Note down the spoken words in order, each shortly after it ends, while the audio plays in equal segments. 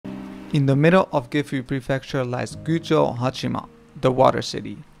In the middle of Gifu Prefecture lies Gujo Hachiman, the water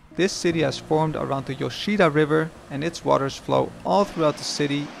city. This city has formed around the Yoshida River, and its waters flow all throughout the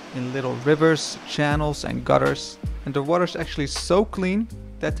city in little rivers, channels and gutters. And the water is actually so clean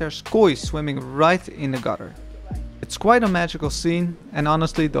that there's koi swimming right in the gutter. It's quite a magical scene, and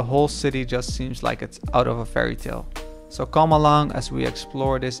honestly the whole city just seems like it's out of a fairy tale. So come along as we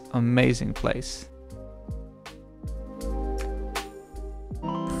explore this amazing place.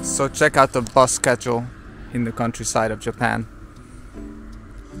 So check out the bus schedule in the countryside of Japan.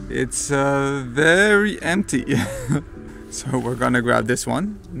 It's very empty. So we're gonna grab this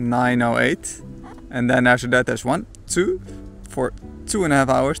one, 9:08. And then after that there's 1, 2, for 2.5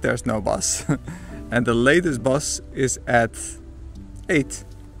 hours there's no bus. And the latest bus is at 8.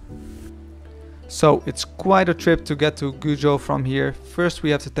 So it's quite a trip to get to Gujo from here. First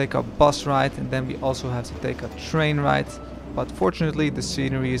we have to take a bus ride, and then we also have to take a train ride. But fortunately the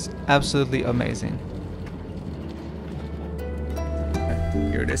scenery is absolutely amazing.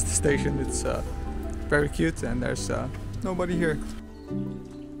 Here it is, the station. It's very cute, and there's nobody here.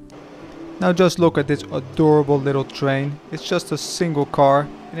 Now just look at this adorable little train. It's just a single car,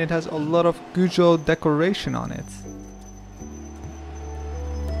 and it has a lot of Gujo decoration on it.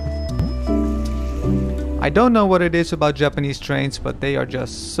 I don't know what it is about Japanese trains, but they are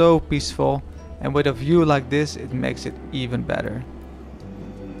just so peaceful, and with a view like this it makes it even better.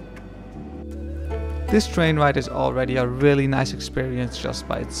 This train ride is already a really nice experience just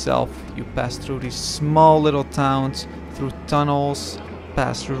by itself. You pass through these small little towns, through tunnels,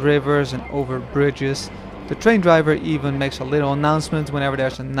 past rivers and over bridges. The train driver even makes a little announcement whenever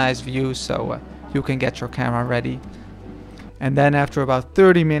there's a nice view, so you can get your camera ready. And then after about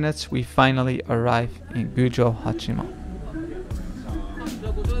 30 minutes we finally arrive in Gujo Hachiman.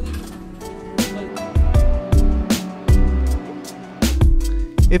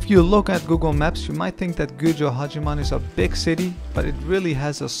 If you look at Google Maps, you might think that Gujo Hachiman is a big city, but it really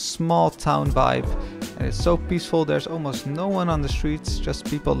has a small town vibe. And it's so peaceful, there's almost no one on the streets, just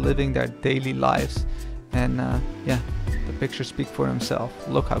people living their daily lives. And yeah, the pictures speak for themselves.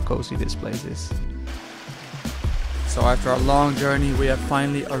 Look how cozy this place is. So after a long journey, we have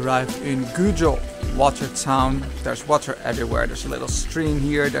finally arrived in Gujo Water Town. There's water everywhere. There's a little stream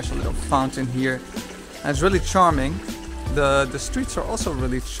here, there's a little fountain here. And it's really charming. The streets are also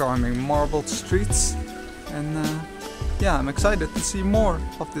really charming, marbled streets. And yeah, I'm excited to see more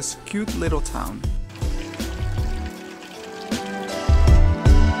of this cute little town.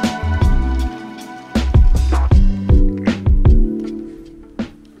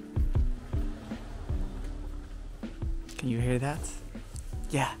 Can you hear that?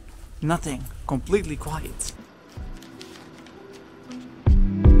 Yeah, nothing. Completely quiet.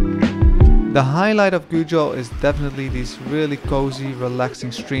 The highlight of Gujo is definitely these really cozy,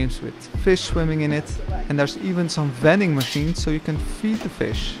 relaxing streams with fish swimming in it. And there's even some vending machines so you can feed the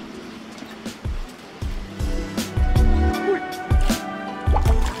fish.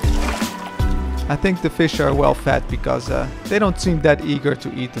 I think the fish are well fed because they don't seem that eager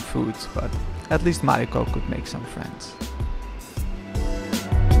to eat the food, but at least Mariko could make some friends.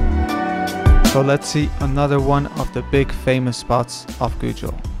 So let's see another one of the big famous spots of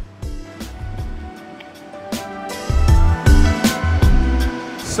Gujo.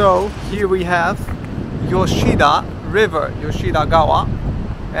 So here we have Yoshida River, Yoshida Gawa,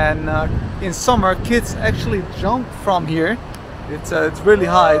 and in summer kids actually jump from here. It's really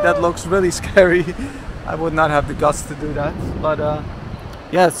high. That looks really scary. I would not have the guts to do that, but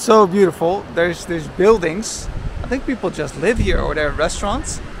yeah, it's so beautiful. There's buildings. I think people just live here, or there are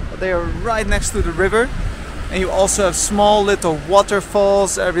restaurants, but they are right next to the river. And you also have small little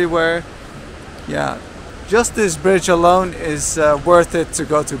waterfalls everywhere. Yeah. Just this bridge alone is worth it to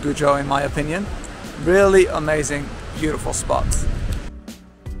go to Gujo, in my opinion. Really amazing, beautiful spot.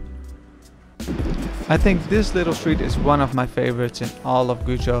 I think this little street is one of my favorites in all of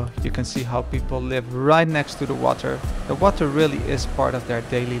Gujo. You can see how people live right next to the water. The water really is part of their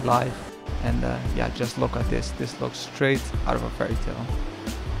daily life. And yeah, just look at this. This looks straight out of a fairy tale.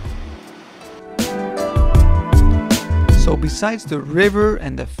 So besides the river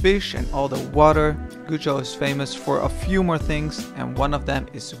and the fish and all the water, Gujo is famous for a few more things, and one of them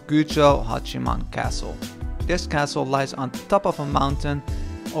is Gujo Hachiman Castle. This castle lies on top of a mountain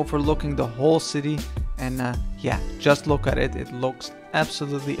overlooking the whole city, and yeah, just look at it. It looks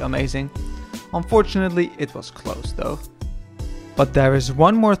absolutely amazing. Unfortunately, it was closed though. But there is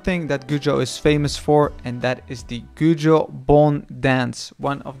one more thing that Gujo is famous for, and that is the Gujo Bon dance,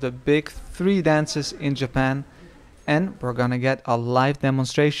 one of the big 3 dances in Japan. And we're gonna get a live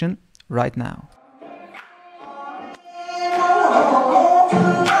demonstration right now.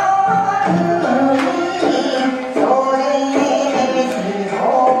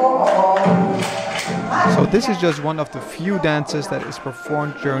 this is just one of the few dances that is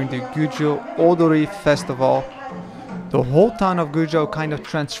performed during the Gujo Odori festival. The whole town of Gujo kind of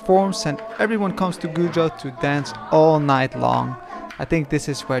transforms and everyone comes to Gujo to dance all night long. I think this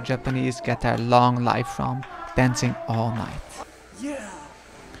is where Japanese get their long life from, dancing all night. Yeah.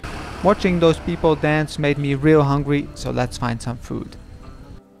 Watching those people dance made me real hungry, so let's find some food.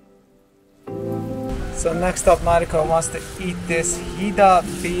 So next up, Mariko wants to eat this Hida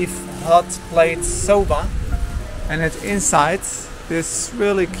beef hot plate soba, and it's inside this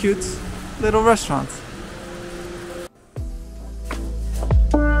really cute little restaurant.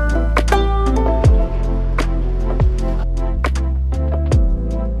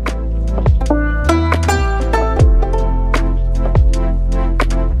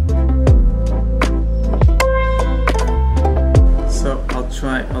 So I'll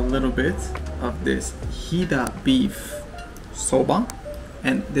try a little bit of this Hida beef soba,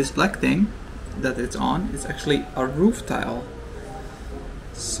 and this black thing that it's on is actually a roof tile.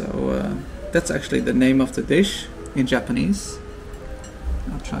 So that's actually the name of the dish in Japanese.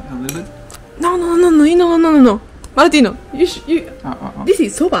 I'll try a little bit. No. Martino, this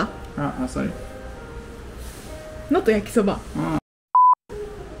is soba. Sorry. Not yakisoba.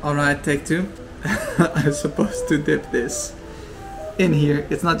 Alright, take two. I'm supposed to dip this in here.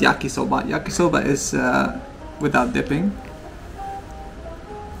 It's not yakisoba. Yakisoba is without dipping.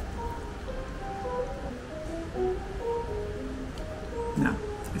 No,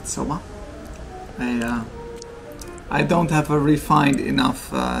 it's soba. I don't have a refined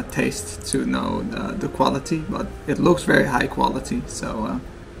enough taste to know the quality, but it looks very high quality. So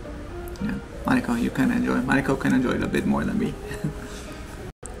yeah, Mariko, you can enjoy. Mariko can enjoy it a bit more than me.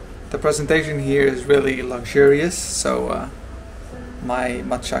 The presentation here is really luxurious. So my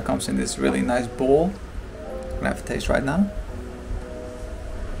matcha comes in this really nice bowl. I'm gonna have a taste right now.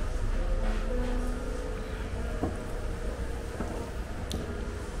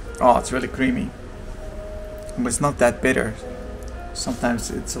 Oh, it's really creamy. But it's not that bitter.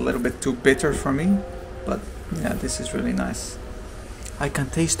 Sometimes it's a little bit too bitter for me, but yeah, this is really nice. I can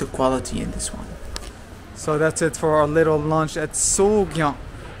taste the quality in this one. So that's it for our little lunch at Sogyan.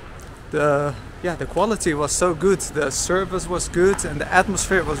 The quality was so good, the service was good, and the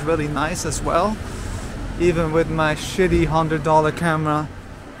atmosphere was really nice as well. Even with my shitty $100 camera,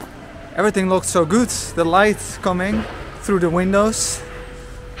 everything looked so good. The light coming through the windows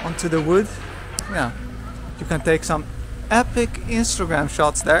onto the wood. Yeah, you can take some epic Instagram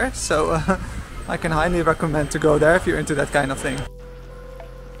shots there, so I can highly recommend to go there if you're into that kind of thing.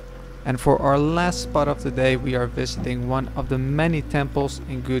 And for our last spot of the day, we are visiting one of the many temples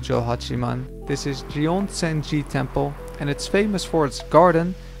in Gujo Hachiman. This is Gyeonsenji Temple, and it's famous for its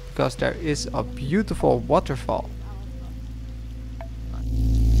garden because there is a beautiful waterfall.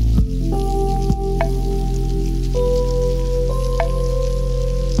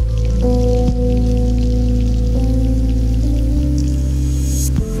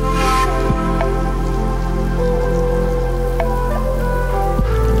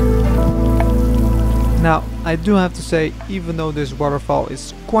 Now, I do have to say, even though this waterfall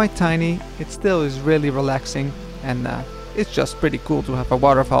is quite tiny, it still is really relaxing, and it's just pretty cool to have a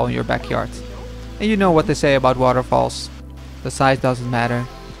waterfall in your backyard. And you know what they say about waterfalls: the size doesn't matter,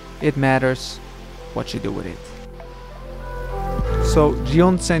 it matters what you do with it. So,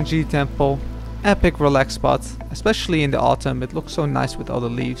 Gyeonsenji Temple, epic relax spot, especially in the autumn. It looks so nice with all the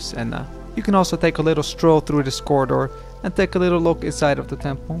leaves, and you can also take a little stroll through this corridor and take a little look inside of the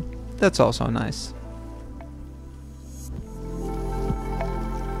temple. That's also nice.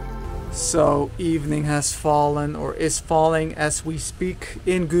 So evening has fallen, or is falling as we speak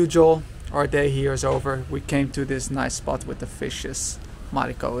in Gujo. Our day here is over. We came to this nice spot with the fishes.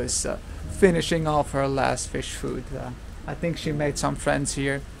 Mariko is finishing off her last fish food. I think she made some friends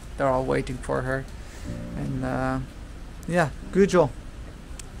here. They're all waiting for her. And yeah, Gujo.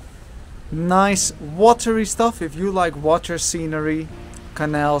 Nice watery stuff. If you like water scenery,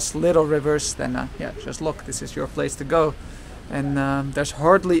 canals, little rivers, then yeah, just look, this is your place to go. And there's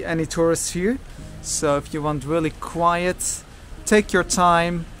hardly any tourists here, so if you want really quiet, take your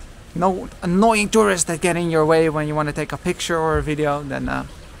time, no annoying tourists that get in your way when you want to take a picture or a video, then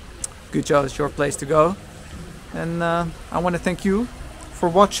Gujo is your place to go. And I want to thank you for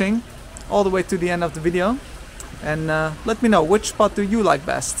watching all the way to the end of the video, and let me know, which spot do you like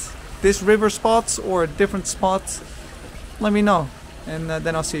best? This river spot or a different spot? Let me know, and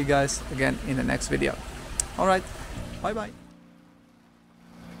then I'll see you guys again in the next video. Alright, bye bye.